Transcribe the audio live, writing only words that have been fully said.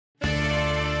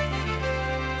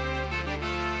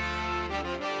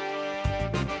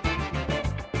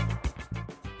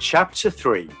Chapter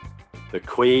 3 The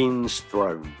Queen's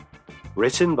Throne.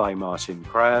 Written by Martin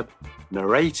Crabbe,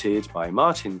 narrated by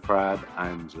Martin Crabbe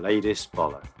and Ladies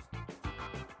Boller.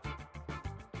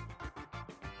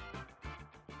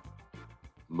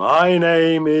 My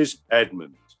name is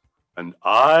Edmund, and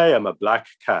I am a black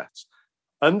cat,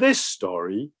 and this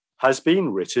story has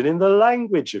been written in the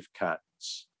language of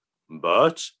cats.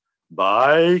 But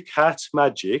by cat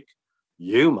magic,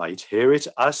 you might hear it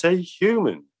as a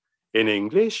human, in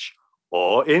English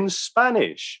or in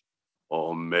Spanish,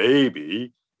 or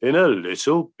maybe in a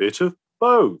little bit of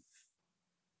both.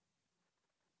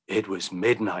 It was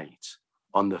midnight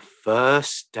on the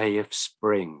first day of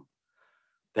spring.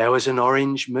 There was an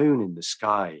orange moon in the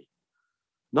sky.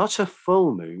 Not a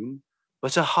full moon,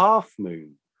 but a half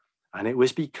moon, and it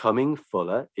was becoming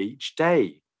fuller each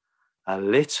day. A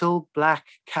little black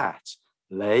cat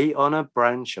lay on a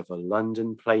branch of a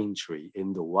London plane tree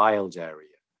in the wild area.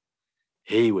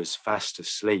 He was fast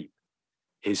asleep.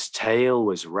 His tail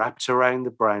was wrapped around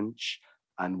the branch,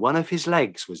 and one of his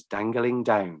legs was dangling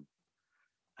down.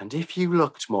 And if you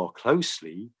looked more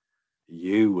closely,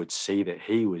 you would see that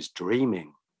he was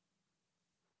dreaming.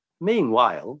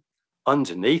 Meanwhile,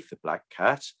 underneath the black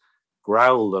cat,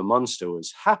 Growl the monster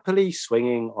was happily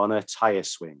swinging on a tire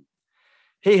swing.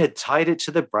 He had tied it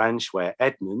to the branch where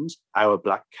Edmund, our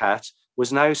black cat,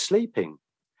 was now sleeping.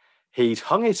 He'd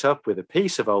hung it up with a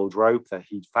piece of old rope that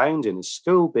he'd found in a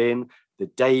school bin the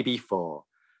day before,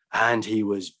 and he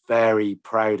was very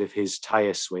proud of his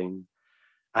tire swing.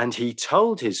 And he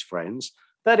told his friends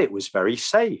that it was very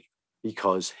safe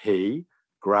because he,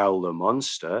 Growl the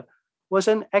monster, was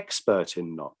an expert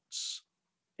in knots.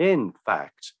 In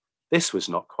fact, this was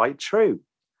not quite true.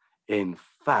 In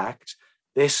fact,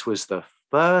 this was the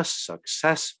first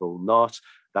successful knot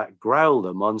that Growl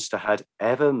the monster had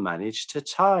ever managed to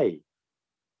tie.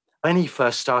 When he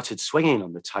first started swinging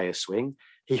on the tire swing,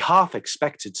 he half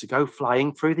expected to go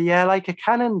flying through the air like a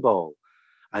cannonball.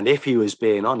 And if he was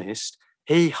being honest,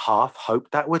 he half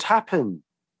hoped that would happen.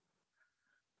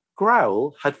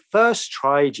 Growl had first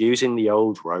tried using the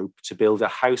old rope to build a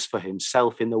house for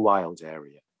himself in the wild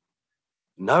area.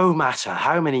 No matter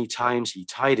how many times he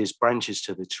tied his branches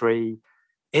to the tree,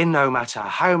 in no matter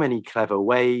how many clever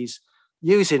ways,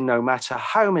 using no matter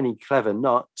how many clever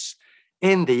knots,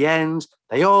 in the end,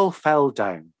 they all fell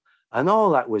down, and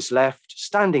all that was left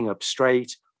standing up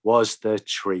straight was the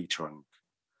tree trunk.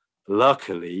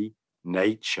 Luckily,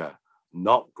 nature,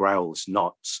 not Growl's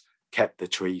knots, kept the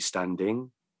tree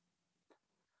standing.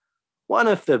 One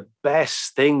of the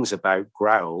best things about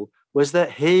Growl was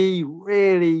that he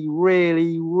really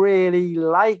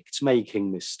liked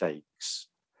making mistakes.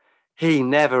 He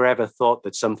never ever thought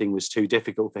that something was too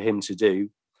difficult for him to do.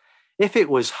 If it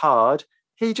was hard,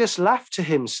 he just laughed to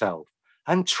himself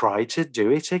and tried to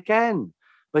do it again,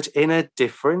 but in a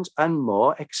different and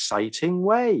more exciting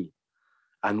way.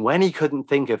 And when he couldn't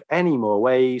think of any more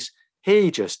ways,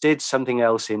 he just did something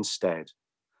else instead.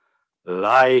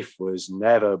 Life was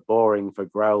never boring for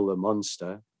Growl the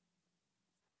monster.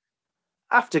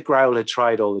 After Growl had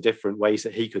tried all the different ways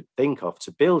that he could think of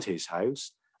to build his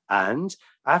house, and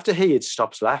after he had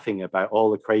stopped laughing about all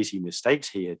the crazy mistakes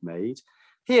he had made,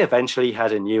 he eventually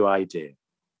had a new idea.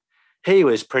 He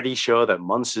was pretty sure that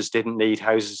monsters didn't need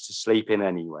houses to sleep in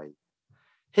anyway.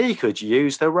 He could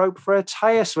use the rope for a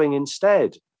tire swing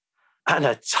instead. And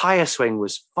a tire swing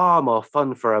was far more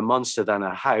fun for a monster than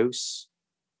a house.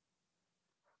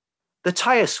 The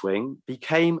tire swing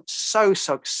became so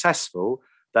successful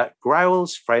that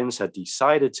Growl's friends had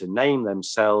decided to name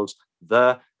themselves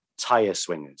the Tire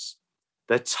Swingers.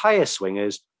 The Tire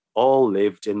Swingers all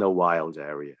lived in the wild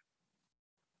area.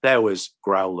 There was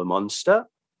Growl the monster,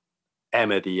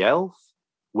 Emma the elf,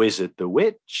 Wizard the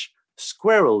witch,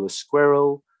 Squirrel the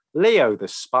squirrel, Leo the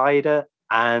spider,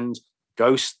 and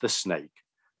Ghost the snake,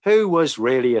 who was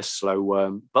really a slow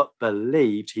worm but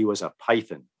believed he was a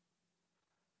python.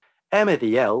 Emma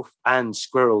the elf and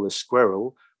Squirrel the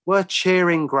squirrel were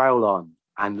cheering Growl on,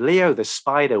 and Leo the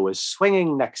spider was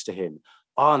swinging next to him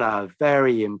on a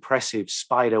very impressive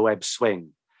spiderweb swing.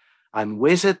 And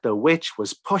Wizard the witch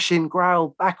was pushing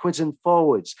Growl backwards and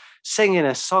forwards, singing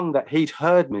a song that he'd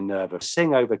heard Minerva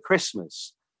sing over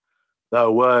Christmas.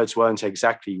 The words weren't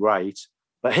exactly right,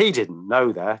 but he didn't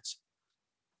know that.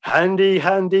 Handy,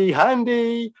 handy,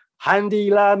 handy, handy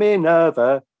la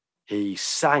Minerva. He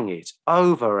sang it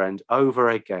over and over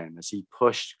again as he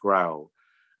pushed Growl,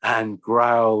 and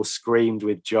Growl screamed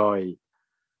with joy.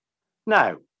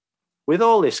 Now, with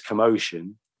all this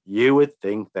commotion, you would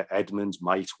think that Edmund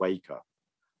might wake up.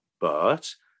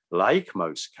 But, like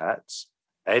most cats,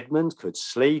 Edmund could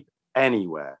sleep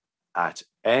anywhere, at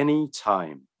any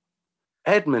time.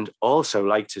 Edmund also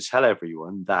liked to tell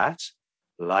everyone that,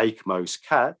 like most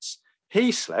cats,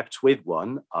 he slept with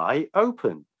one eye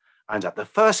open. And at the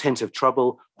first hint of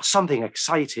trouble or something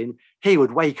exciting, he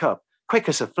would wake up, quick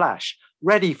as a flash,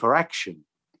 ready for action.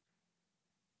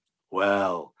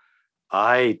 Well,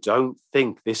 I don't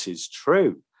think this is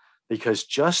true, because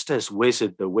just as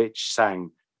Wizard the Witch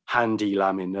sang Handy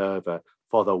La Minerva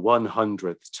for the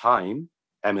 100th time,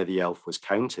 Emma the Elf was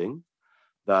counting,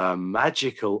 the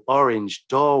magical orange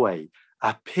doorway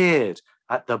appeared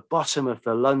at the bottom of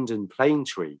the London plane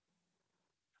tree.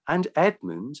 And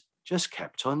Edmund just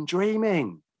kept on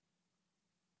dreaming.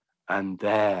 And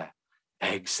there,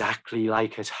 exactly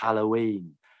like at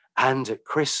Halloween and at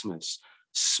Christmas,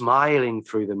 smiling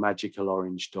through the magical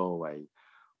orange doorway,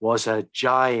 was a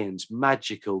giant,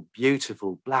 magical,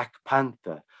 beautiful black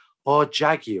panther, or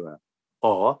jaguar,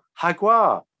 or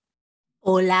jaguar.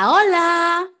 Hola,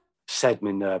 hola, said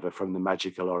Minerva from the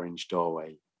magical orange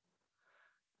doorway.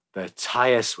 The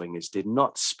tire swingers did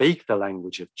not speak the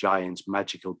language of giant,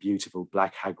 magical, beautiful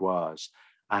black jaguars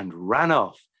and ran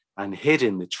off and hid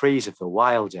in the trees of the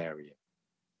wild area.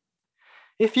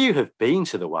 If you have been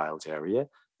to the wild area,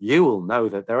 you will know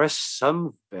that there are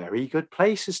some very good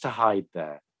places to hide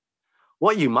there.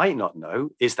 What you might not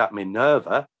know is that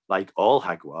Minerva, like all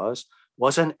jaguars,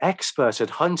 was an expert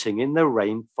at hunting in the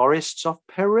rainforests of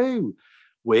Peru,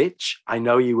 which, I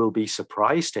know you will be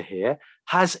surprised to hear,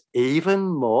 has even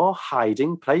more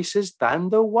hiding places than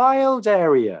the wild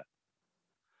area.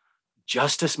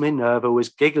 Just as Minerva was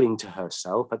giggling to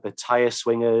herself at the tire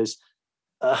swinger's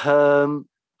hiding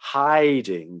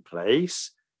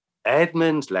place,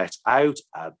 Edmund let out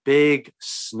a big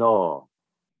snore.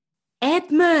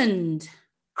 Edmund,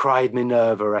 cried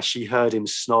Minerva as she heard him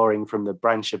snoring from the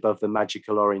branch above the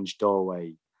magical orange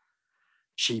doorway.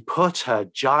 She put her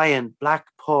giant black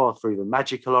paw through the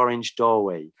magical orange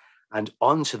doorway and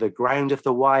onto the ground of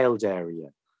the wild area.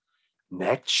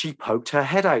 Next, she poked her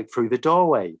head out through the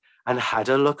doorway and had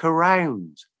a look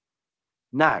around.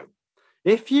 Now,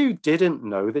 if you didn't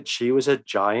know that she was a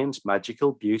giant,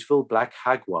 magical, beautiful black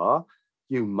jaguar,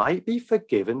 you might be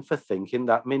forgiven for thinking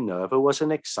that Minerva was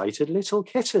an excited little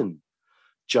kitten,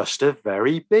 just a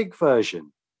very big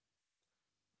version.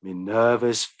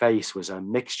 Minerva's face was a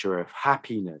mixture of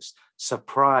happiness,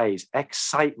 surprise,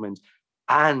 excitement,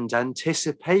 and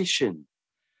anticipation.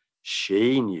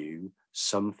 She knew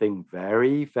something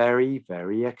very, very,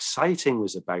 very exciting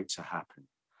was about to happen.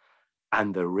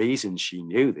 And the reason she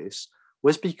knew this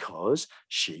was because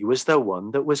she was the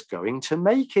one that was going to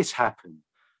make it happen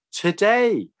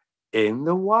today in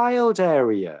the wild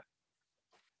area.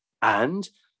 And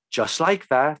just like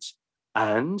that,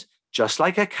 and just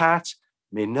like a cat,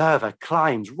 Minerva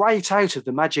climbed right out of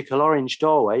the magical orange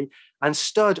doorway and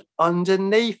stood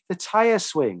underneath the tire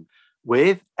swing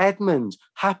with Edmund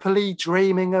happily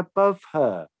dreaming above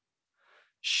her.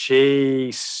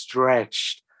 She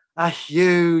stretched, a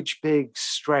huge big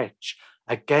stretch,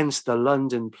 against the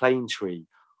London plane tree,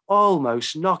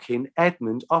 almost knocking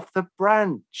Edmund off the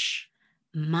branch.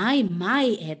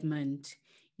 My, Edmund,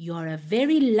 you're a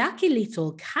very lucky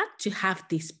little cat to have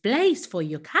this place for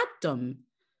your catdom.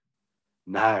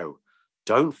 Now,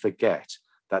 don't forget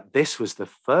that this was the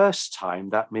first time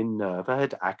that Minerva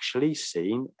had actually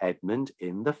seen Edmund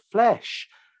in the flesh.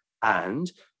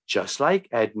 And just like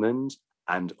Edmund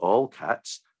and all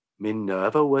cats,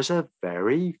 Minerva was a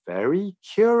very, very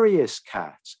curious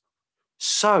cat.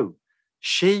 So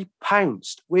she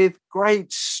pounced with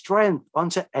great strength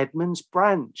onto Edmund's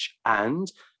branch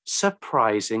and,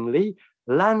 surprisingly,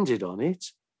 landed on it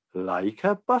like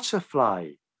a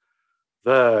butterfly.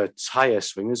 The tire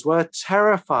swingers were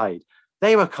terrified.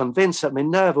 They were convinced that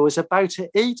Minerva was about to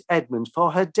eat Edmund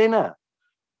for her dinner.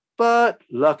 But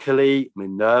luckily,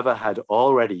 Minerva had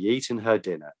already eaten her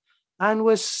dinner and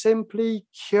was simply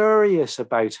curious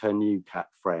about her new cat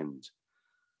friend.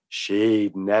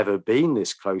 She'd never been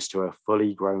this close to a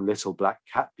fully grown little black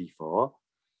cat before,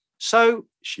 so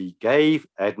she gave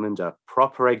Edmund a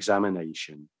proper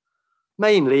examination,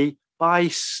 mainly by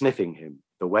sniffing him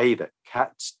the way that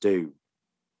cats do.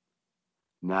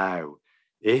 Now,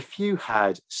 if you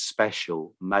had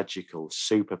special, magical,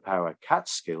 superpower cat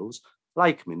skills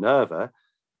like Minerva,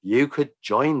 you could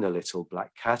join the little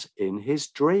black cat in his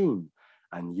dream,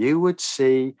 and you would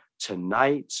see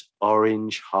tonight's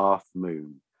orange half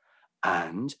moon.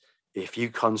 And if you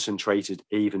concentrated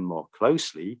even more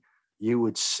closely, you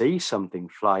would see something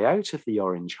fly out of the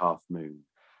orange half moon,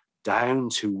 down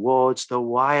towards the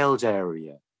wild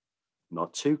area.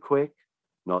 Not too quick,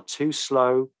 not too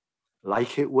slow,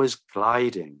 like it was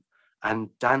gliding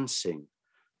and dancing,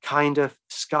 kind of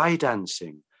sky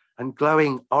dancing, and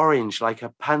glowing orange like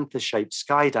a panther-shaped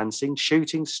sky-dancing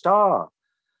shooting star.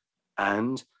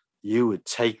 And you would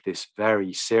take this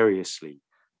very seriously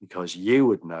because you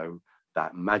would know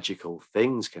that magical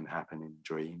things can happen in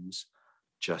dreams,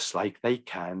 just like they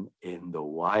can in the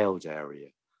wild area.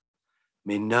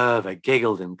 Minerva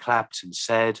giggled and clapped and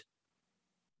said,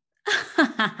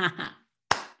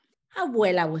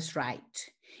 Abuela was right.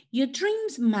 Your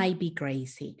dreams might be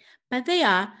crazy, but they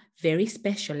are very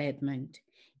special, Edmund.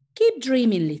 Keep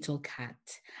dreaming, little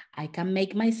cat. I can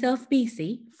make myself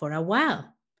busy for a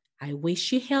while. I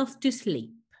wish you health to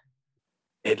sleep.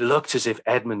 It looked as if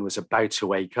Edmund was about to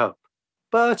wake up,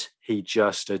 but he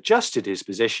just adjusted his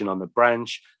position on the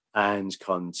branch and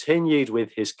continued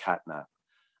with his catnap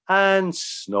and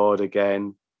snored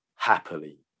again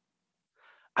happily.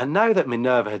 And now that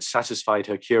Minerva had satisfied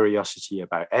her curiosity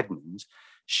about Edmund,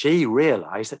 she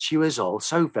realized that she was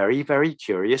also very, very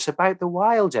curious about the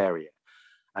wild area.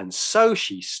 And so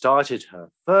she started her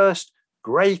first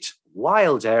great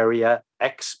wild area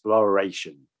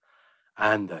exploration.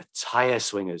 And the tire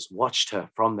swingers watched her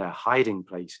from their hiding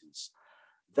places.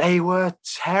 They were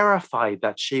terrified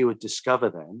that she would discover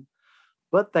them,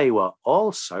 but they were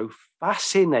also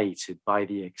fascinated by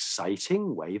the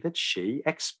exciting way that she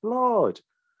explored.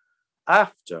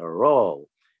 After all,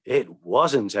 it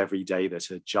wasn't every day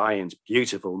that a giant,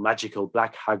 beautiful, magical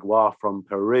black jaguar from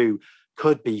Peru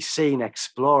could be seen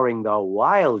exploring the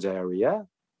wild area.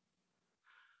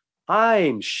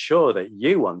 I'm sure that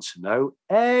you want to know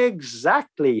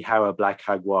exactly how a black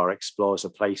jaguar explores a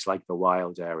place like the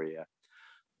wild area.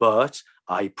 But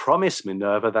I promised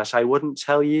Minerva that I wouldn't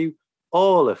tell you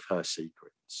all of her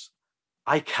secrets.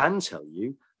 I can tell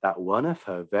you that one of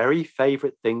her very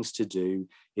favorite things to do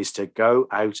is to go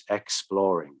out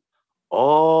exploring,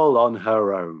 all on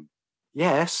her own.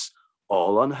 Yes,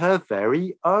 all on her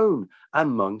very own,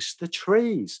 amongst the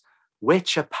trees,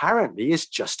 which apparently is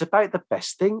just about the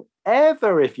best thing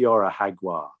ever if you're a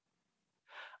jaguar.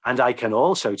 And I can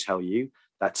also tell you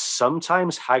that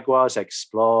sometimes jaguars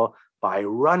explore by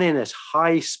running at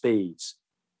high speeds,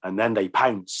 and then they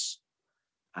pounce.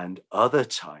 And other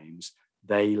times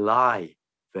they lie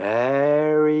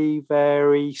very,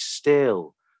 very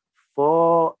still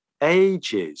for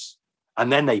ages,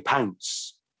 and then they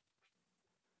pounce.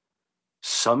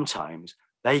 Sometimes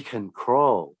they can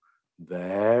crawl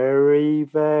very,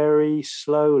 very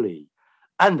slowly,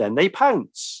 and then they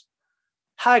pounce.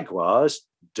 Jaguars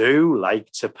do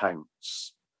like to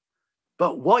pounce.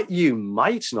 But what you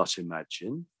might not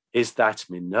imagine is that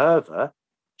Minerva,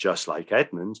 just like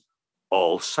Edmund,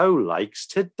 also likes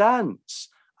to dance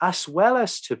as well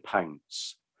as to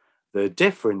pounce. The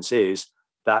difference is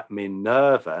that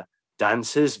Minerva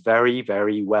dances very,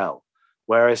 very well,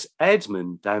 whereas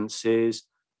Edmund dances,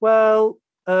 well,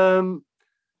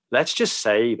 let's just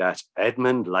say that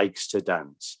Edmund likes to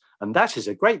dance, and that is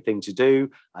a great thing to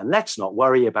do, and let's not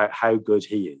worry about how good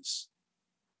he is.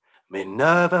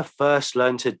 Minerva first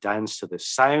learned to dance to the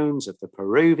sounds of the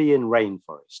Peruvian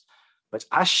rainforest, but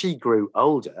as she grew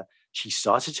older, she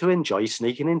started to enjoy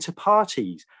sneaking into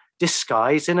parties,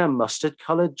 disguised in a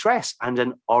mustard-colored dress and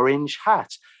an orange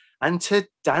hat, and to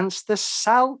dance the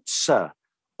salsa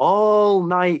all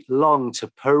night long to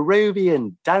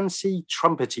Peruvian dancey,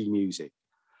 trumpety music,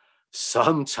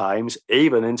 sometimes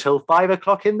even until 5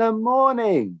 o'clock in the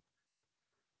morning.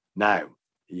 Now,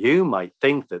 you might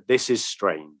think that this is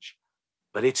strange,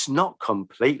 but it's not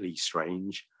completely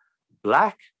strange.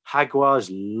 Black jaguars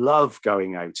love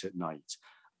going out at night,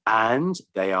 and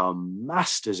they are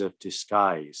masters of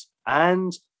disguise.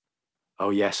 And,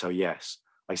 oh yes,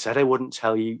 I said I wouldn't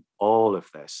tell you all of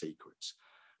their secrets,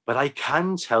 but I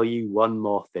can tell you one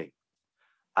more thing.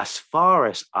 As far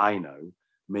as I know,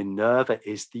 Minerva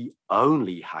is the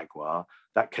only jaguar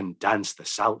that can dance the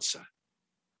salsa.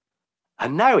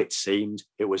 And now it seemed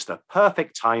it was the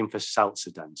perfect time for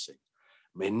salsa dancing.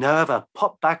 Minerva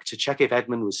popped back to check if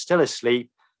Edmund was still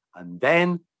asleep, and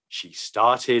then she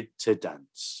started to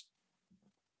dance.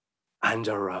 And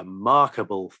a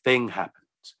remarkable thing happened.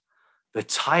 The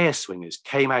tire swingers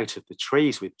came out of the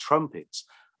trees with trumpets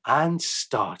and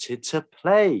started to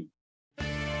play.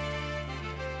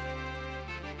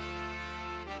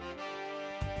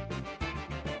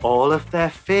 All of their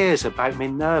fears about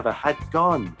Minerva had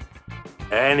gone.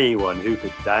 Anyone who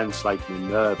could dance like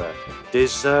Minerva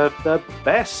deserved the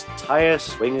best tire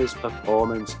swingers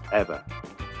performance ever.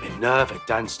 Minerva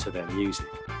danced to their music.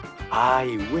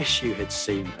 I wish you had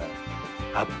seen her.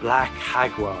 A black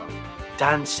jaguar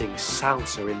dancing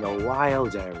salsa in the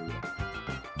wild area.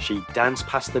 She danced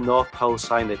past the North Pole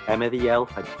sign that Emma the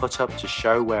elf had put up to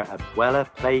show where Abuela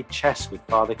played chess with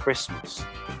Father Christmas.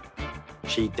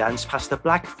 She danced past the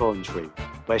blackthorn tree,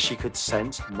 where she could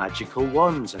sense magical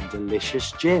wands and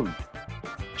delicious gin.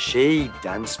 She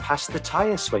danced past the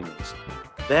tire swingers,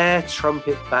 their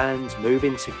trumpet bands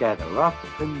moving together up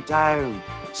and down,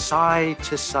 side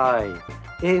to side,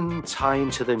 in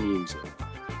time to the music.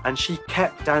 And she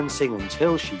kept dancing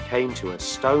until she came to a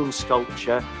stone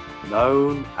sculpture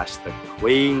known as the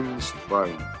Queen's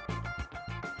Throne.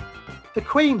 The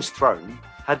Queen's Throne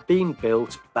had been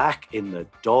built back in the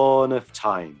dawn of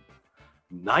time,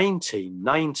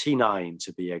 1999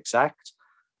 to be exact,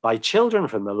 by children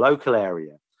from the local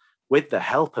area, with the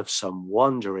help of some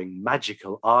wandering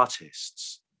magical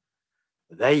artists.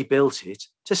 They built it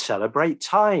to celebrate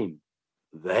time.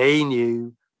 They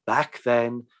knew back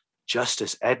then, just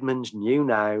as Edmund knew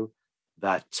now,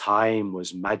 that time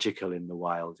was magical in the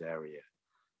wild area.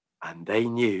 And they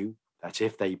knew that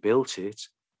if they built it,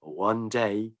 one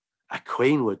day a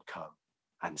queen would come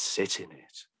and sit in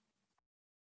it.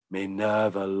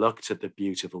 Minerva looked at the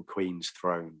beautiful Queen's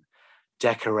throne,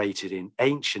 decorated in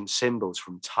ancient symbols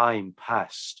from time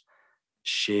past.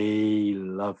 She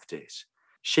loved it.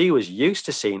 She was used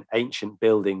to seeing ancient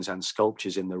buildings and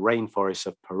sculptures in the rainforests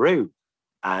of Peru,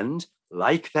 and,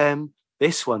 like them,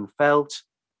 this one felt,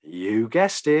 you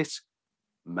guessed it,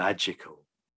 magical.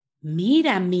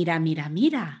 Mira, mira, mira,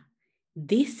 mira.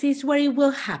 This is where it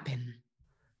will happen.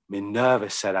 Minerva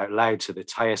said out loud to the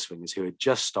tire swingers who had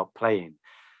just stopped playing.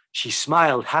 She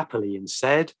smiled happily and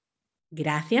said,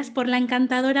 Gracias por la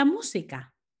encantadora música.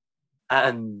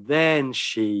 And then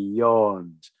she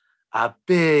yawned, a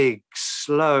big,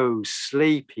 slow,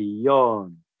 sleepy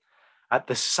yawn. At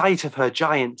the sight of her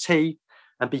giant teeth,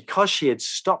 and because she had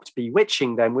stopped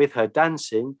bewitching them with her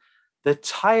dancing, the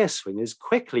tire swingers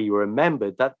quickly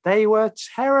remembered that they were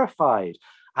terrified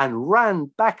and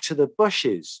ran back to the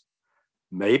bushes.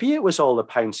 Maybe it was all the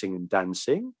pouncing and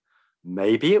dancing.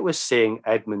 Maybe it was seeing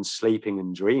Edmund sleeping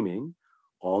and dreaming.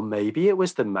 Or maybe it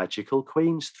was the magical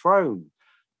Queen's throne.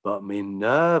 But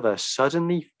Minerva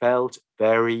suddenly felt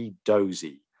very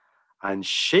dozy, and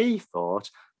she thought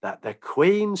that the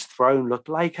Queen's throne looked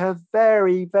like a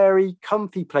very, very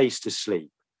comfy place to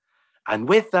sleep. And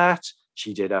with that,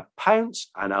 she did a pounce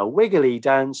and a wiggly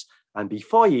dance, and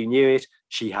before you knew it,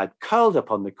 she had curled up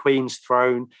on the Queen's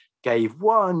throne, gave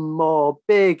one more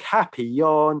big happy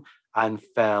yawn, and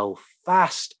fell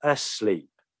fast asleep.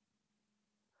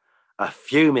 A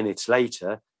few minutes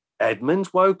later, Edmund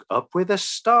woke up with a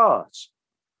start.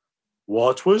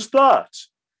 What was that?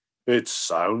 It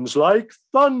sounds like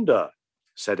thunder,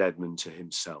 said Edmund to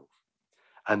himself.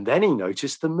 And then he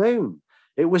noticed the moon.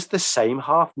 It was the same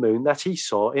half moon that he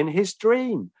saw in his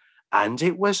dream, and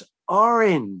it was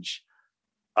orange.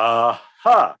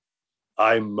 Aha!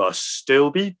 I must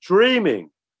still be dreaming,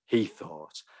 he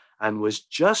thought, and was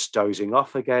just dozing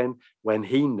off again when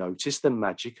he noticed the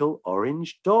magical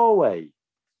orange doorway.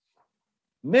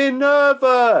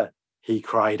 Minerva! He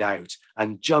cried out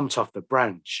and jumped off the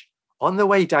branch. On the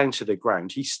way down to the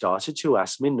ground, he started to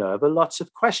ask Minerva lots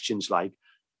of questions like,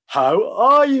 how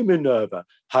are you, Minerva?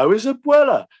 How is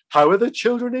Abuela? How are the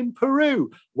children in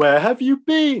Peru? Where have you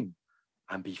been?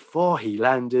 And before he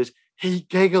landed, he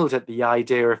giggled at the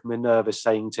idea of Minerva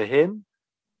saying to him,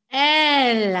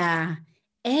 Ella,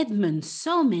 Edmund,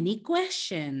 so many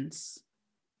questions.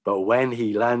 But when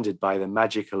he landed by the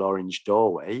magical orange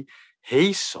doorway,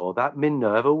 he saw that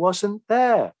Minerva wasn't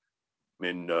there.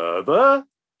 Minerva?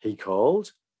 He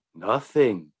called.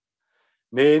 Nothing.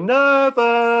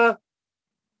 Minerva!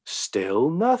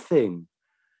 Still nothing.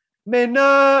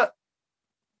 Minerva!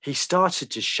 He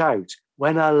started to shout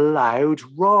when a loud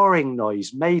roaring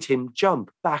noise made him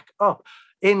jump back up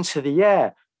into the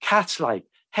air, cat-like,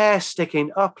 hair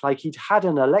sticking up like he'd had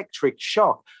an electric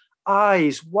shock,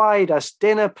 eyes wide as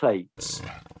dinner plates.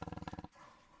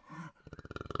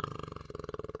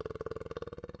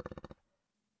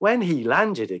 When he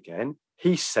landed again,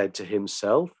 he said to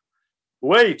himself,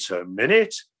 Wait a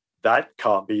minute, that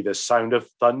can't be the sound of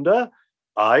thunder.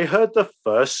 I heard the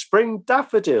first spring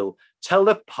daffodil tell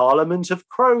the Parliament of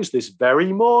Crows this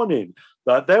very morning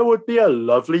that there would be a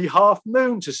lovely half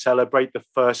moon to celebrate the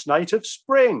first night of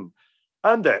spring.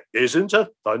 And there isn't a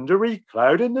thundery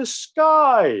cloud in the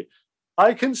sky.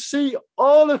 I can see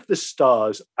all of the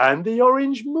stars and the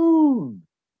orange moon.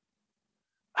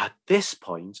 At this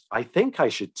point, I think I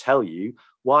should tell you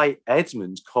why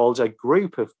Edmund called a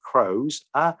group of crows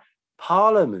a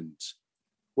parliament.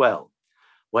 Well,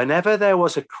 whenever there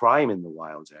was a crime in the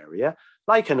wild area,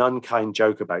 like an unkind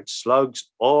joke about slugs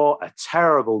or a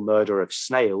terrible murder of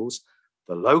snails,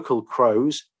 the local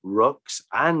crows, rooks,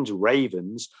 and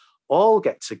ravens all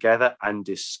get together and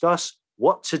discuss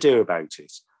what to do about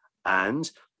it. And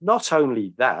not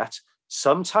only that,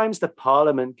 Sometimes the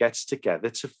Parliament gets together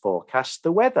to forecast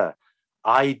the weather,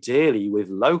 ideally with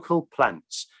local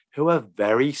plants who are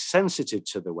very sensitive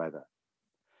to the weather.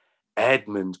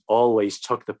 Edmund always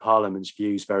took the Parliament's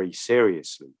views very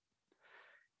seriously.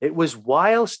 It was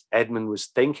whilst Edmund was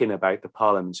thinking about the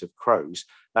Parliament of Crows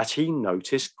that he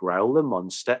noticed Growl the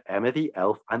monster, Emma the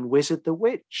elf, and Wizard the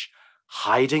witch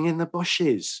hiding in the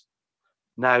bushes.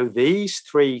 Now, these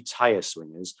three tire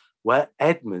swingers were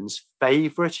Edmund's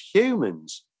favourite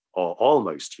humans, or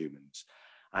almost humans,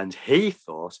 and he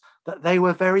thought that they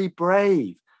were very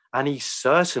brave, and he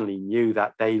certainly knew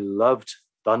that they loved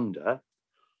thunder.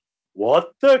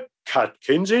 What the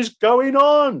catkins is going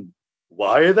on?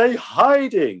 Why are they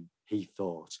hiding? He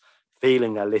thought,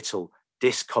 feeling a little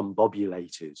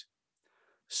discombobulated.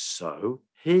 So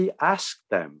he asked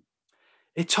them.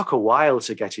 It took a while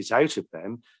to get it out of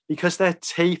them because their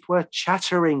teeth were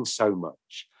chattering so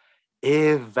much.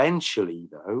 Eventually,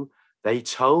 though, they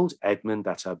told Edmund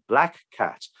that a black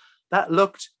cat that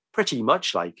looked pretty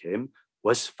much like him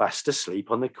was fast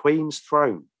asleep on the Queen's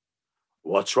throne.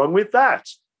 What's wrong with that?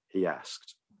 He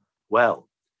asked. Well,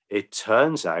 it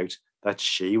turns out that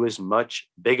she was much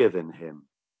bigger than him.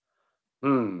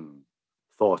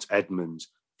 Thought Edmund,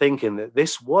 thinking that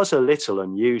this was a little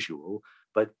unusual,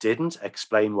 but didn't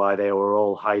explain why they were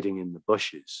all hiding in the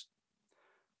bushes.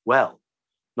 Well,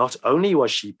 not only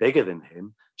was she bigger than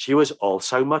him, she was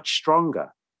also much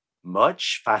stronger,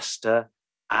 much faster,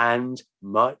 and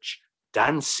much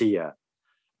dancier.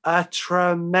 A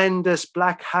tremendous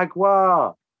black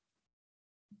jaguar.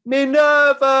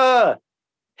 Minerva!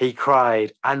 He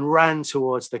cried and ran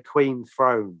towards the Queen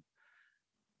throne.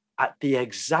 At the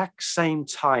exact same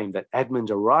time that Edmund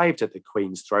arrived at the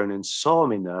Queen's throne and saw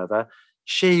Minerva,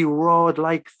 she roared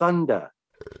like thunder.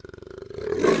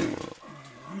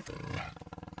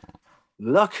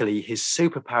 Luckily, his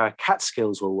superpower cat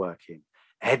skills were working.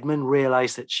 Edmund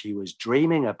realized that she was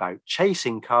dreaming about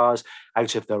chasing cars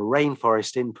out of the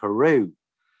rainforest in Peru.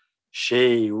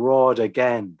 She roared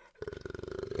again.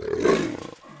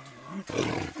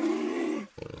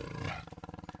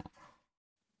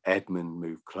 Edmund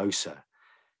moved closer.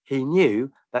 He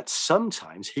knew that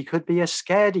sometimes he could be a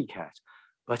scaredy cat,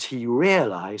 but he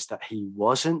realized that he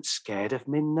wasn't scared of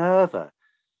Minerva.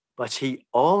 But he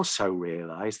also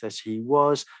realized that he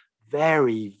was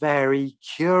very, very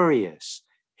curious.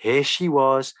 Here she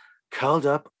was, curled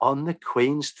up on the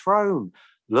Queen's throne,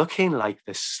 looking like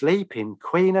the sleeping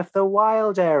Queen of the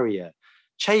Wild area,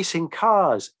 chasing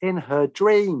cars in her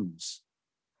dreams.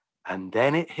 And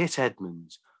then it hit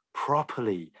Edmund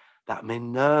properly that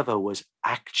Minerva was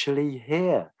actually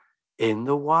here in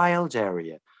the wild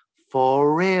area,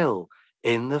 for real,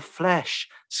 in the flesh,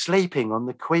 sleeping on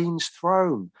the Queen's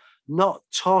throne, not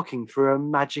talking through a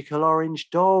magical orange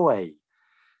doorway.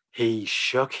 He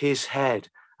shook his head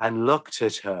and looked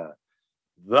at her.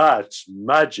 That's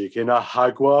magic in a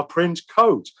jaguar print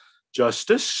coat, just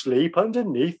asleep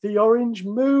underneath the orange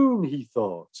moon, he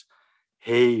thought.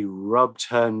 He rubbed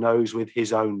her nose with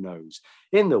his own nose,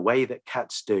 in the way that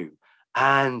cats do,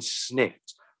 and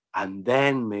sniffed. And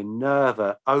then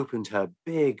Minerva opened her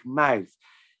big mouth.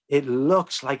 It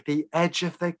looked like the edge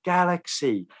of the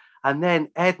galaxy. And then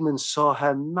Edmund saw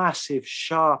her massive,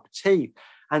 sharp teeth,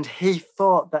 and he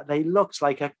thought that they looked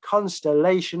like a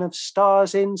constellation of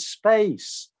stars in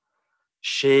space.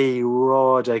 She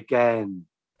roared again.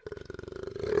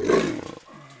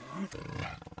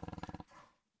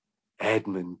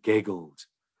 Edmund giggled.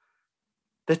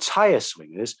 The tire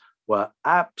swingers were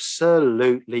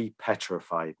absolutely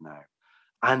petrified now,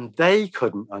 and they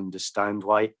couldn't understand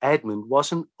why Edmund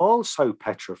wasn't also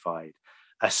petrified,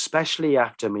 especially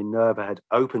after Minerva had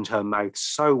opened her mouth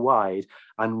so wide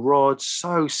and roared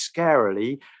so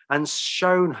scarily and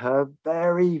shown her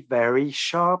very, very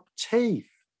sharp teeth.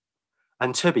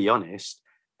 And to be honest,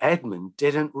 Edmund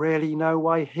didn't really know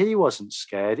why he wasn't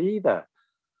scared either.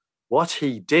 What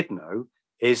he did know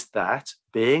is that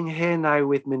being here now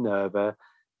with Minerva,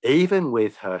 even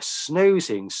with her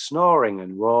snoozing, snoring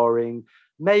and roaring,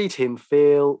 made him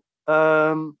feel,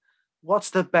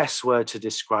 what's the best word to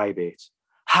describe it?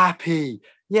 Happy.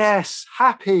 Yes,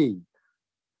 happy.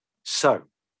 So,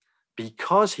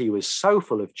 because he was so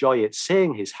full of joy at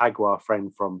seeing his jaguar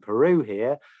friend from Peru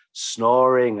here,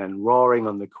 snoring and roaring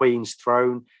on the Queen's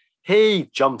throne, he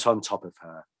jumped on top of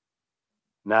her.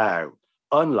 Now,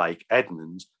 unlike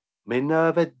Edmund,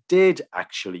 Minerva did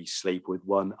actually sleep with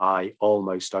one eye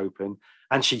almost open,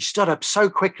 and she stood up so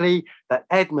quickly that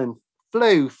Edmund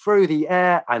flew through the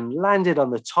air and landed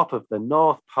on the top of the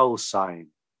North Pole sign.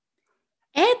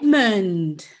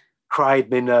 Edmund! Cried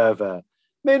Minerva.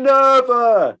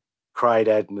 Minerva! Cried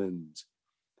Edmund.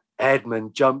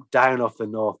 Edmund jumped down off the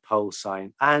North Pole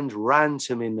sign and ran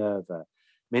to Minerva.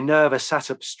 Minerva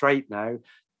sat up straight now.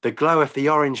 The glow of the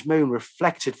orange moon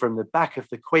reflected from the back of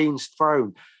the queen's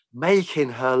throne,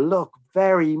 making her look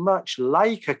very much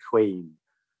like a queen.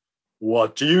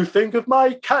 "What do you think of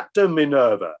my catdom,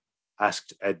 Minerva?"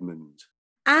 asked Edmund.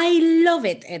 I love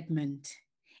it, Edmund.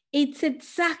 It's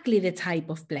exactly the type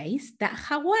of place that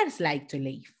jaguars like to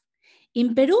live.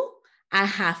 In Peru, I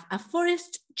have a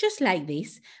forest just like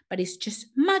this, but it's just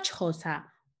much hotter,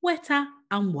 wetter,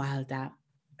 and wilder.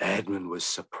 Edmund was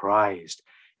surprised.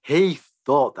 He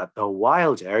thought that the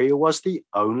wild area was the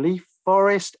only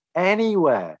forest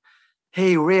anywhere.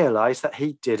 He realized that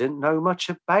he didn't know much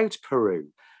about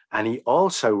Peru, and he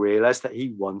also realized that he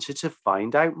wanted to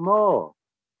find out more.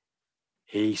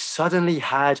 He suddenly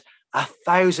had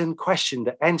 1,000 questions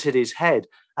that entered his head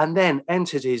and then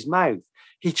entered his mouth.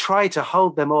 He tried to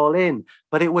hold them all in,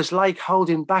 but it was like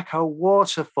holding back a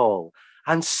waterfall.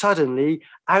 And suddenly,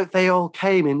 out they all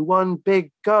came in one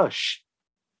big gush.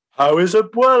 "How is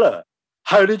Abuela?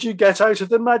 How did you get out of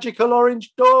the magical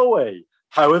orange doorway?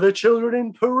 How are the children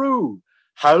in Peru?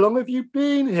 How long have you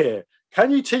been here?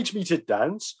 Can you teach me to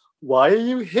dance? Why are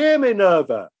you here,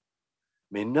 Minerva?"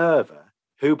 Minerva,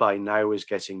 who by now was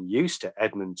getting used to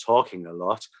Edmund talking a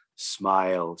lot,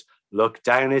 smiled, looked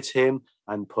down at him,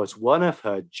 and put one of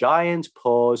her giant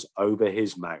paws over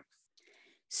his mouth.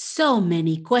 So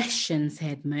many questions,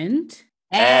 Edmund.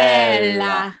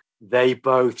 Ella! They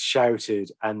both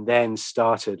shouted and then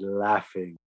started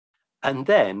laughing. And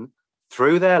then,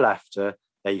 through their laughter,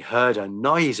 they heard a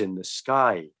noise in the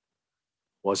sky.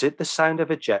 Was it the sound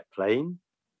of a jet plane?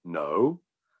 No.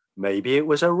 Maybe it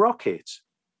was a rocket?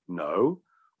 No.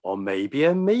 Or maybe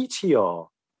a meteor?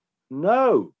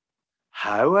 No.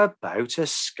 How about a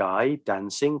sky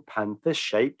dancing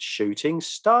panther-shaped shooting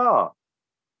star?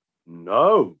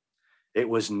 No. It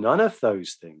was none of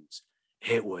those things.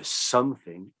 It was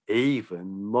something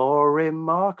even more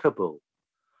remarkable.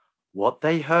 What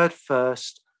they heard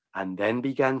first and then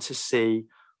began to see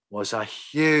was a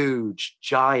huge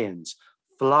giant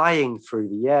flying through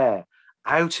the air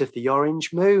out of the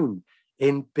orange moon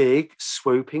in big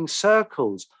swooping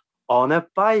circles on a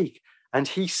bike, and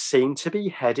he seemed to be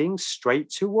heading straight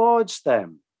towards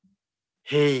them.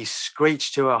 He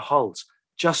screeched to a halt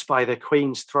just by the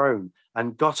Queen's throne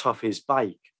and got off his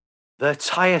bike. The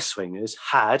tire swingers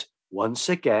had, once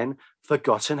again,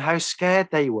 forgotten how scared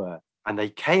they were, and they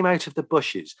came out of the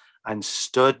bushes and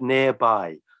stood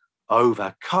nearby,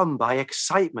 overcome by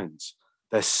excitement.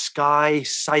 The sky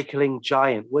cycling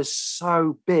giant was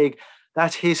so big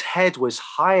that his head was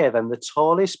higher than the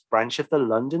tallest branch of the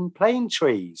London plane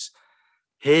trees.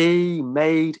 He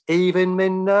made even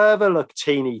Minerva look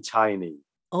teeny tiny.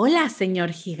 Hola, señor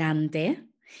gigante.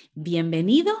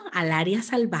 Bienvenido al área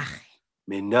salvaje.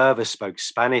 Minerva spoke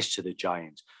Spanish to the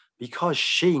giant because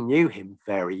she knew him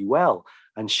very well,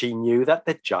 and she knew that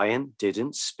the giant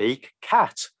didn't speak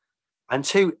cat. And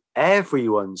to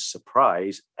everyone's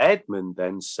surprise, Edmund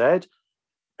then said,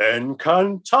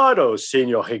 "Encantado,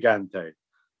 señor gigante,"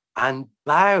 and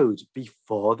bowed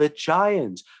before the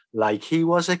giant like he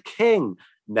was a king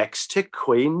next to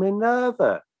Queen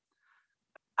Minerva.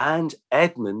 And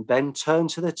Edmund then turned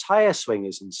to the tire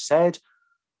swingers and said,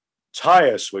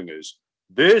 "Tire swingers,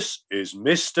 this is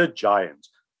Mr. Giant,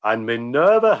 and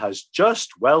Minerva has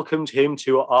just welcomed him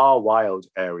to our wild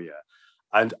area.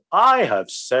 And I have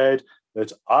said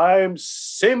that I'm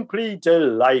simply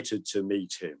delighted to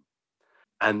meet him."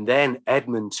 And then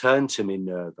Edmund turned to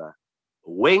Minerva,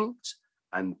 winked,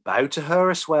 and bowed to her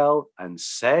as well, and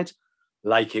said,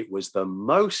 like it was the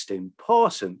most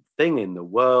important thing in the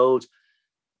world,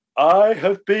 "I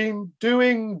have been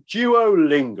doing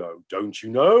Duolingo, don't you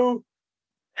know?"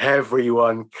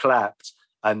 Everyone clapped,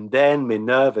 and then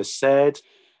Minerva said,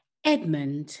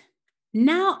 Edmund,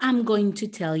 now I'm going to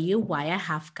tell you why I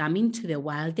have come into the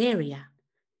wild area.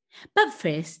 But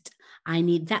first, I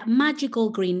need that magical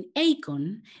green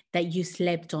acorn that you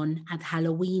slept on at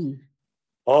Halloween.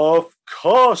 "Of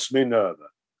course, Minerva.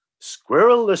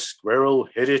 Squirrel the squirrel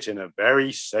hid it in a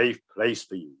very safe place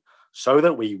for you, so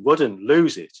that we wouldn't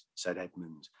lose it," said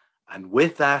Edmund. And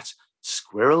with that,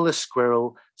 Squirrel the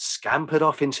squirrel scampered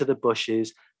off into the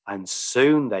bushes, and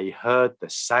soon they heard the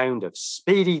sound of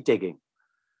speedy digging.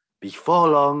 Before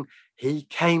long, he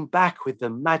came back with the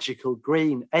magical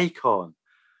green acorn.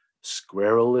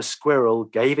 Squirrel the squirrel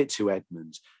gave it to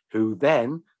Edmund, who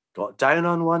then got down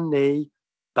on one knee,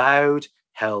 bowed,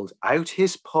 held out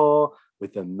his paw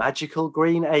with the magical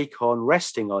green acorn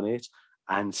resting on it,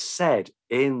 and said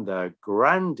in the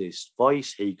grandest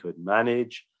voice he could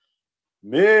manage,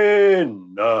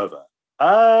 "Minerva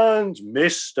and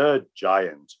Mr.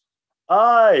 Giant,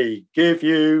 I give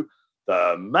you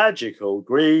the magical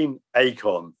green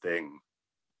acorn thing,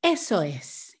 Eso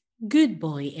es. Good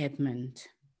boy, Edmund.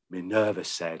 Minerva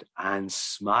said, and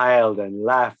smiled and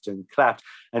laughed and clapped,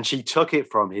 and she took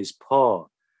it from his paw.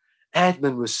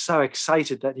 Edmund was so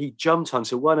excited that he jumped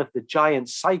onto one of the giant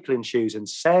cycling shoes and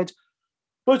said,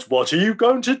 "But what are you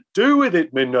going to do with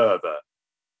it, Minerva?"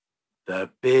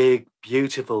 The big,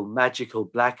 beautiful, magical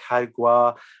black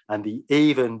jaguar and the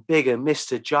even bigger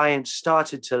Mr. Giant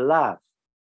started to laugh.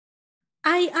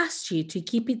 I asked you to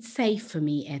keep it safe for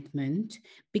me, Edmund,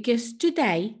 because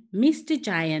today Mr.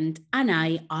 Giant and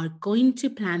I are going to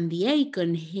plant the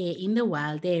acorn here in the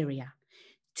wild area.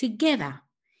 Together,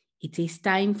 it is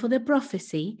time for the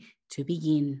prophecy to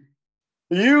begin.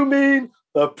 You mean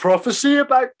the prophecy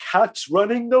about cats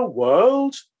running the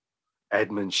world?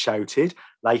 Edmund shouted,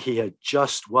 like he had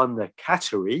just won the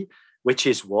cattery, which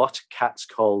is what cats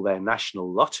call their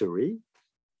national lottery.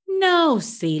 No,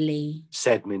 silly,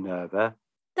 said Minerva.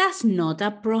 That's not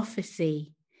a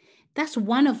prophecy. That's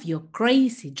one of your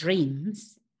crazy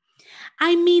dreams.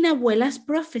 I mean Abuela's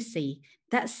prophecy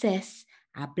that says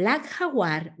a black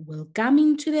jaguar will come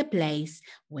into the place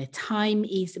where time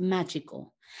is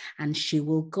magical, and she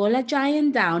will call a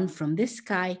giant down from the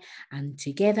sky, and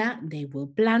together they will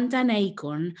plant an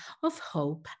acorn of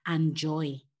hope and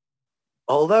joy.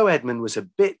 Although Edmund was a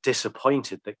bit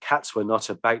disappointed that cats were not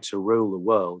about to rule the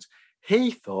world, he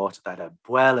thought that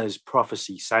Abuela's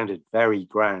prophecy sounded very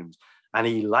grand, and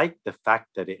he liked the fact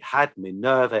that it had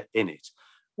Minerva in it,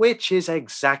 which is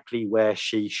exactly where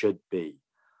she should be.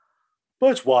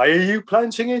 "But why are you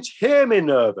planting it here,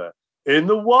 Minerva, in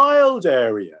the wild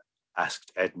area?"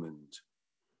 asked Edmund.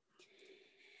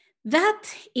 That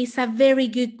is a very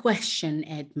good question,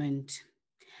 Edmund.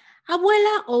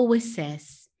 Abuela always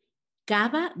says,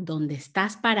 "Cava donde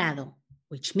estás parado,"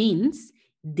 which means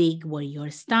dig where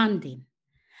you're standing.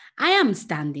 I am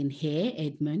standing here,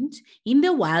 Edmund, in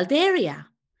the wild area.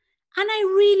 And I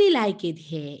really like it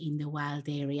here in the wild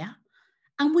area.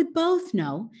 And we both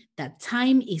know that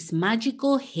time is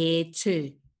magical here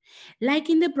too, like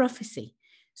in the prophecy.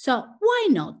 So why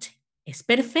not? Es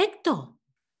perfecto.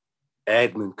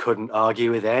 Edmund couldn't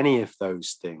argue with any of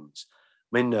those things.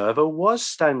 Minerva was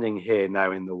standing here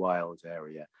now in the wild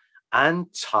area,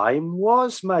 and time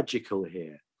was magical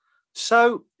here.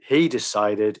 So he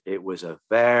decided it was a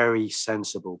very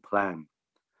sensible plan.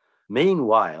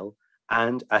 Meanwhile,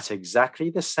 and at exactly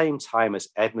the same time as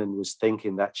Edmund was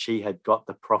thinking that she had got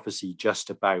the prophecy just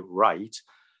about right,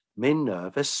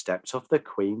 Minerva stepped off the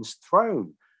Queen's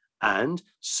throne, and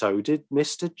so did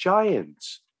Mr.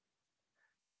 Giant.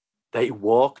 They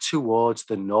walked towards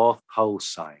the North Pole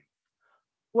sign.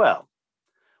 Well,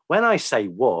 when I say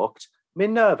walked,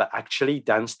 Minerva actually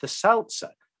danced the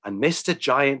salsa, and Mr.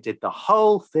 Giant did the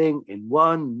whole thing in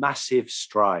one massive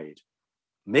stride.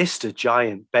 Mr.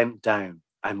 Giant bent down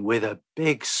and with a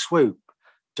big swoop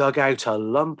dug out a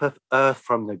lump of earth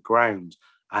from the ground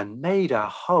and made a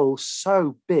hole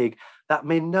so big that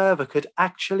Minerva could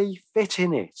actually fit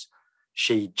in it.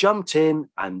 She jumped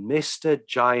in and Mr.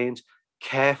 Giant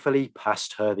carefully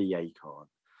passed her the acorn.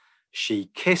 She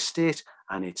kissed it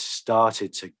and it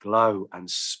started to glow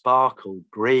and sparkle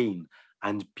green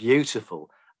and beautiful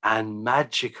and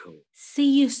magical.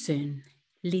 See you soon,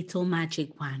 little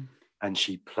magic one. And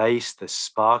she placed the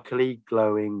sparkly,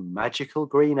 glowing, magical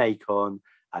green acorn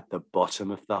at the bottom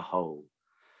of the hole.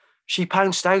 She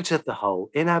pounced out of the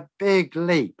hole in a big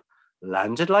leap,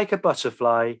 landed like a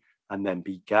butterfly, and then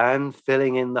began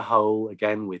filling in the hole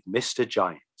again with Mr.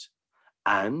 Giant.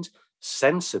 And,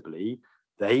 sensibly,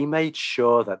 they made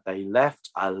sure that they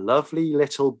left a lovely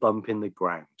little bump in the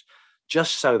ground,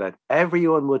 just so that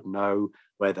everyone would know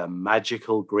where the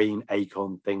magical green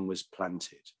acorn thing was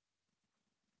planted.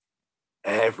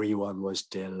 Everyone was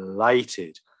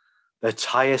delighted. The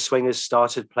tire swingers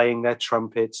started playing their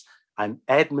trumpets, and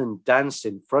Edmund danced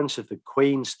in front of the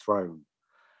Queen's throne.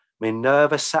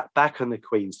 Minerva sat back on the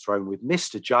Queen's throne with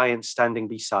Mr. Giant standing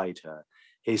beside her,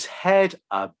 his head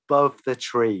above the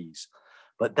trees.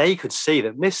 But they could see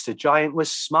that Mr. Giant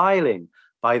was smiling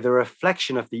by the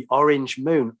reflection of the orange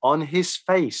moon on his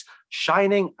face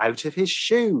shining out of his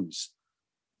shoes.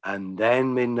 And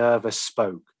then Minerva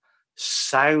spoke,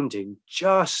 sounding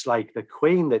just like the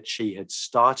Queen that she had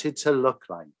started to look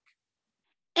like.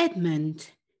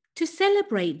 Edmund, to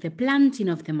celebrate the planting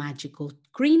of the magical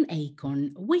green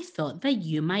acorn, we thought that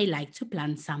you might like to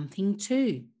plant something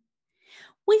too.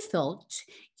 We thought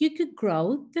you could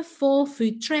grow the 4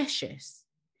 food treasures.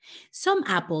 Some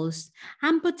apples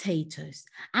and potatoes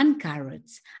and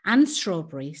carrots and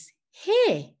strawberries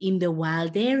here in the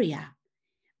wild area.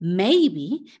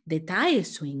 Maybe the tire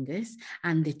swingers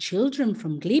and the children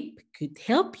from Glip could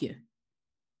help you.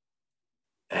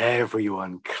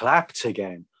 Everyone clapped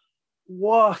again.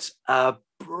 What a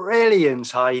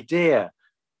brilliant idea!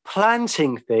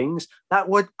 Planting things that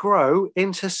would grow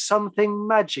into something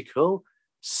magical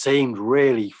seemed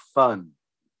really fun.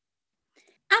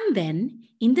 And then,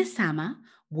 in the summer,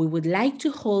 we would like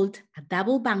to hold a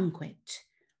double banquet.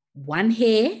 One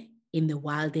here in the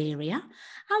wild area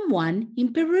and one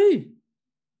in Peru.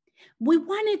 We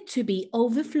want it to be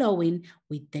overflowing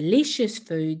with delicious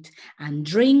food and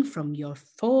drink from your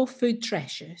 4 food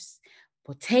treasures: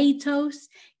 potatoes,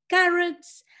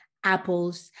 carrots,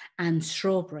 apples, and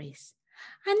strawberries.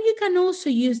 And you can also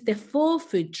use the 4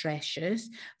 food treasures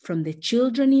from the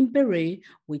children in Peru,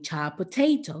 which are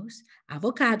potatoes,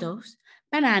 avocados,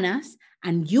 bananas,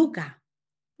 and yuca.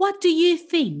 What do you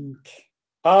think?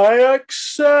 I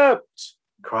accept,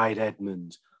 cried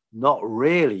Edmund, not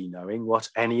really knowing what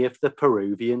any of the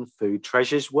Peruvian food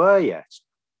treasures were yet,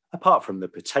 apart from the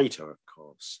potato, of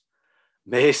course.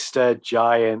 Mr.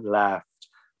 Giant laughed,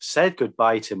 said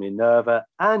goodbye to Minerva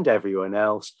and everyone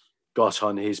else, got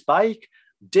on his bike,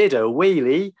 did a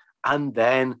wheelie, and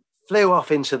then flew off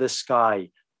into the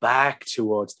sky, back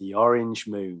towards the orange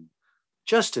moon,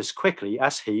 just as quickly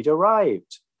as he'd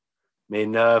arrived.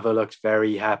 Minerva looked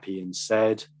very happy and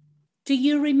said, Do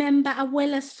you remember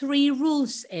Abuela's 3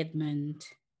 rules, Edmund?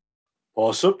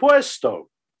 Por supuesto.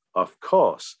 Of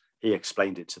course, he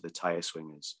explained it to the tire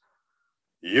swingers.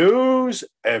 Use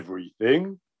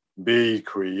everything, be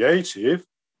creative,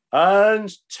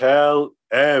 and tell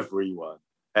everyone,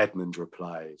 Edmund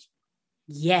replied.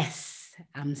 Yes,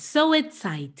 I'm so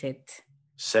excited,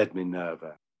 said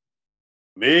Minerva.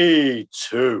 Me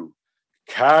too.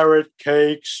 Carrot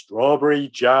cake, strawberry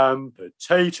jam,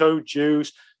 potato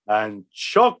juice, and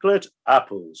chocolate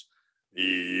apples.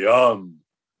 Yum,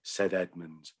 said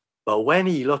Edmund. But when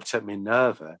he looked at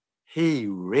Minerva, he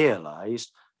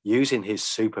realized, using his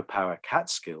superpower cat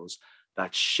skills,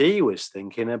 that she was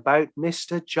thinking about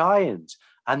Mr. Giant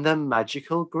and the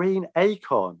magical green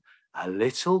acorn a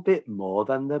little bit more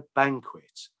than the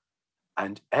banquet.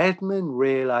 And Edmund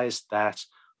realized that,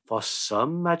 for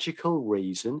some magical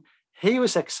reason, he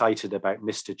was excited about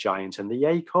Mr. Giant and the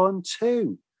acorn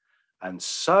too. And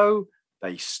so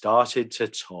they started to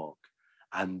talk.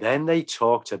 And then they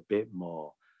talked a bit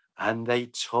more. And they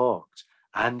talked.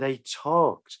 And they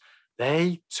talked.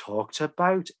 They talked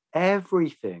about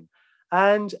everything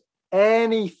and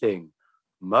anything.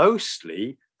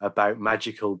 Mostly about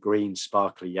magical green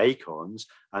sparkly acorns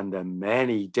and the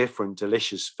many different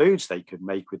delicious foods they could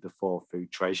make with the 4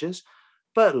 food treasures,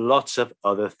 but lots of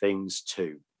other things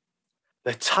too.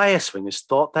 The tire swingers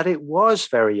thought that it was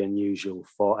very unusual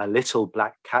for a little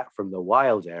black cat from the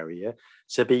wild area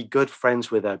to be good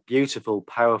friends with a beautiful,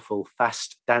 powerful,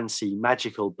 fast, dancy,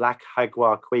 magical black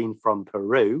jaguar queen from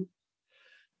Peru.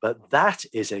 But that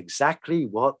is exactly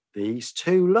what these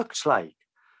 2 looked like.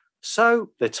 So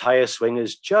the tire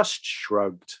swingers just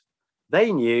shrugged.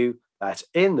 They knew that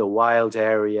in the wild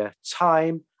area,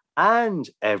 time and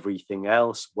everything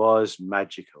else was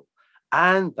magical,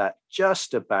 and that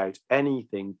just about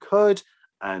anything could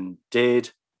and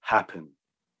did happen.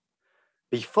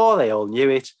 Before they all knew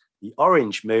it, the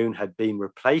orange moon had been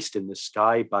replaced in the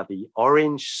sky by the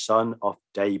orange sun of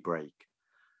daybreak.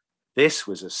 This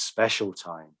was a special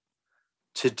time.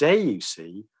 Today, you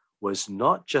see, was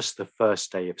not just the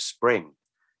first day of spring.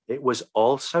 It was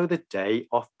also the day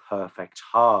of perfect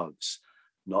halves,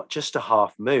 not just a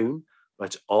half moon,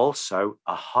 but also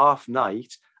a half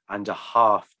night and a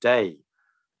half day.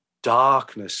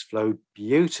 Darkness flowed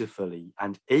beautifully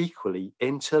and equally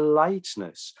into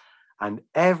lightness, and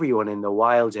everyone in the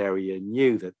wild area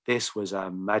knew that this was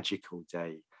a magical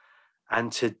day.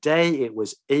 And today it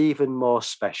was even more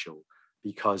special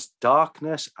because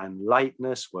darkness and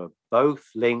lightness were both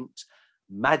linked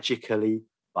magically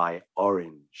by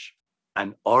orange.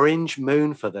 An orange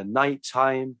moon for the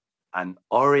nighttime, an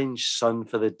orange sun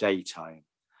for the daytime.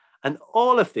 And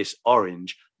all of this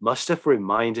orange must have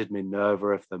reminded Minerva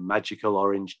of the magical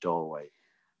orange doorway.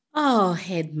 Oh,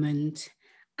 Edmund,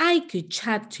 I could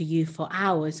chat to you for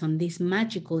hours on this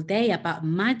magical day about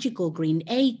magical green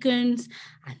acorns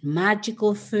and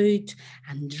magical food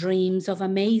and dreams of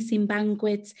amazing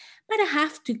banquets, but I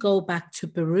have to go back to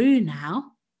Peru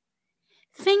now.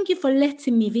 Thank you for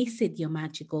letting me visit your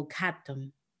magical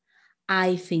kingdom.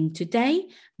 I think today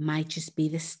might just be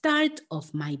the start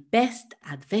of my best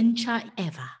adventure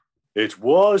ever. It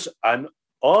was an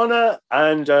honor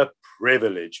and a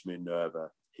privilege,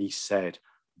 Minerva, he said,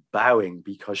 bowing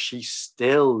because she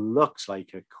still looked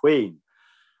like a queen.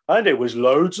 And it was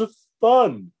loads of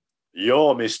fun.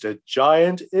 Your Mr.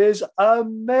 Giant is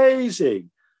amazing.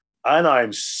 And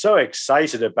I'm so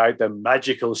excited about the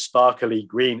magical sparkly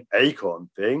green acorn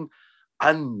thing.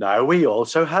 And now we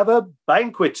also have a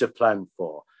banquet to plan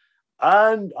for.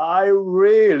 And I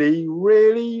really,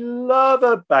 really love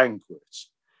a banquet.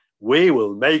 We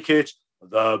will make it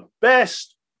the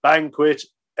best banquet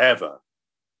ever.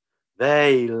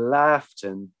 They laughed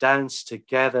and danced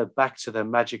together back to the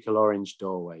magical orange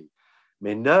doorway.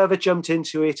 Minerva jumped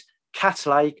into it,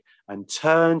 cat-like, and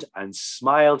turned and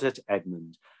smiled at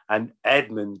Edmund. And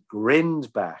Edmund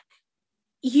grinned back.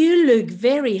 You look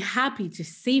very happy to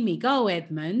see me go,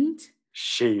 Edmund.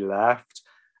 She laughed,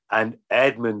 and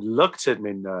Edmund looked at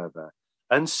Minerva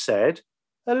and said,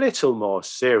 a little more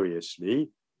seriously,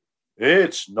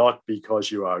 it's not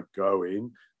because you are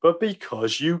going, but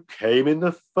because you came in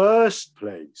the first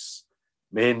place.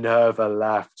 Minerva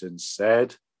laughed and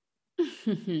said,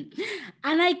 And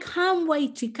I can't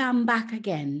wait to come back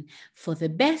again for the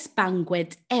best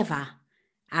banquet ever.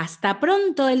 Hasta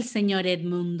pronto, el señor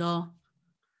Edmundo.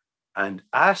 And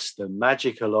as the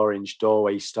magical orange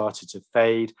doorway started to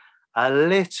fade, a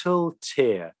little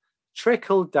tear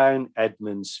trickled down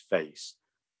Edmund's face.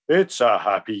 It's a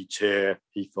happy tear,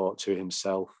 he thought to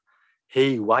himself.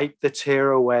 He wiped the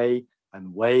tear away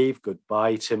and waved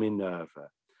goodbye to Minerva.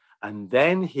 And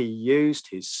then he used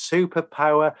his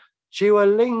superpower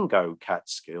Duolingo cat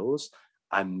skills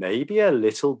and maybe a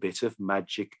little bit of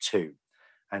magic too.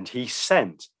 And he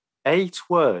sent 8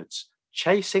 words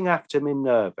chasing after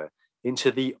Minerva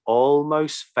into the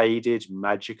almost faded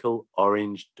magical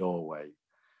orange doorway.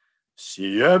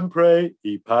 Siempre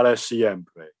y para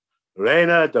siempre,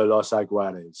 Reina de los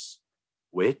Aguares,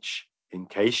 which, in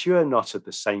case you are not at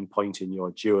the same point in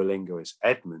your Duolingo as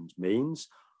Edmund, means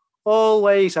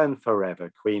always and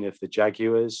forever, Queen of the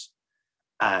Jaguars.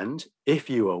 And if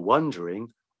you are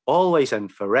wondering, always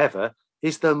and forever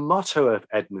is the motto of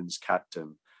Edmund's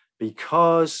catdom,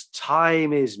 because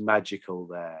time is magical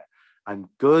there, and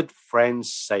good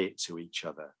friends say it to each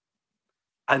other.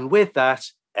 And with that,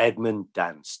 Edmund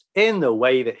danced, in the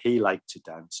way that he liked to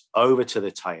dance, over to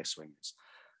the tire swingers.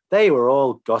 They were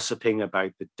all gossiping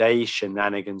about the day's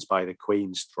shenanigans by the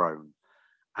Queen's throne.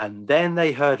 And then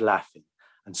they heard laughing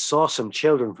and saw some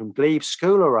children from Glebe's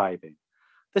school arriving.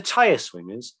 The tire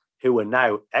swingers, who were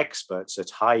now experts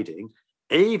at hiding,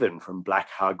 even from black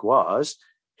jaguars,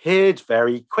 hid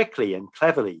very quickly and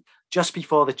cleverly just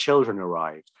before the children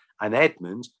arrived, and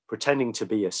Edmund, pretending to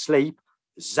be asleep,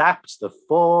 zapped the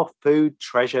 4 food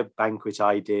treasure banquet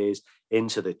ideas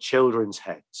into the children's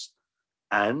heads.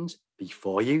 And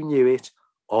before you knew it,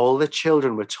 all the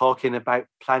children were talking about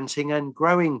planting and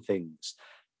growing things,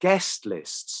 guest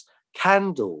lists,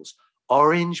 candles,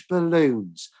 orange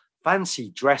balloons, fancy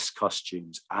dress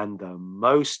costumes, and the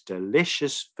most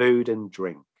delicious food and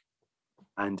drink.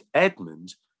 And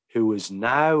Edmund, who was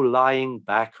now lying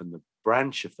back on the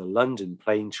branch of the London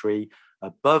plane tree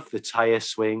above the tire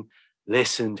swing,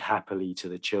 listened happily to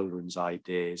the children's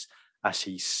ideas as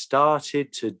he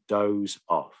started to doze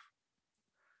off.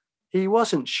 He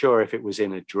wasn't sure if it was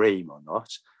in a dream or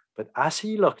not, but as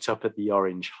he looked up at the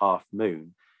orange half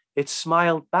moon, it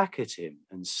smiled back at him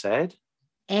and said,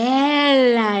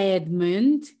 Ella,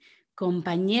 Edmund,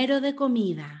 compañero de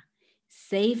comida,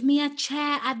 save me a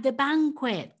chair at the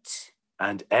banquet.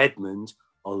 And Edmund,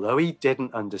 although he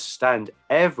didn't understand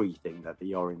everything that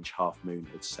the orange half moon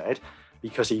had said,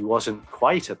 because he wasn't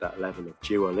quite at that level of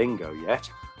Duolingo yet,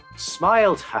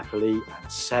 smiled happily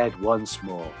and said once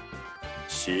more,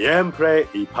 Siempre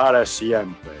y para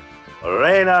siempre,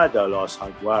 Reina de los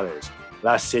Jaguares,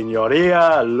 la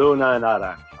Señoría Luna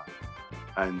Naranja.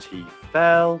 And he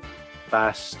fell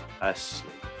fast asleep.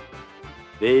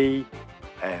 The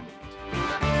end.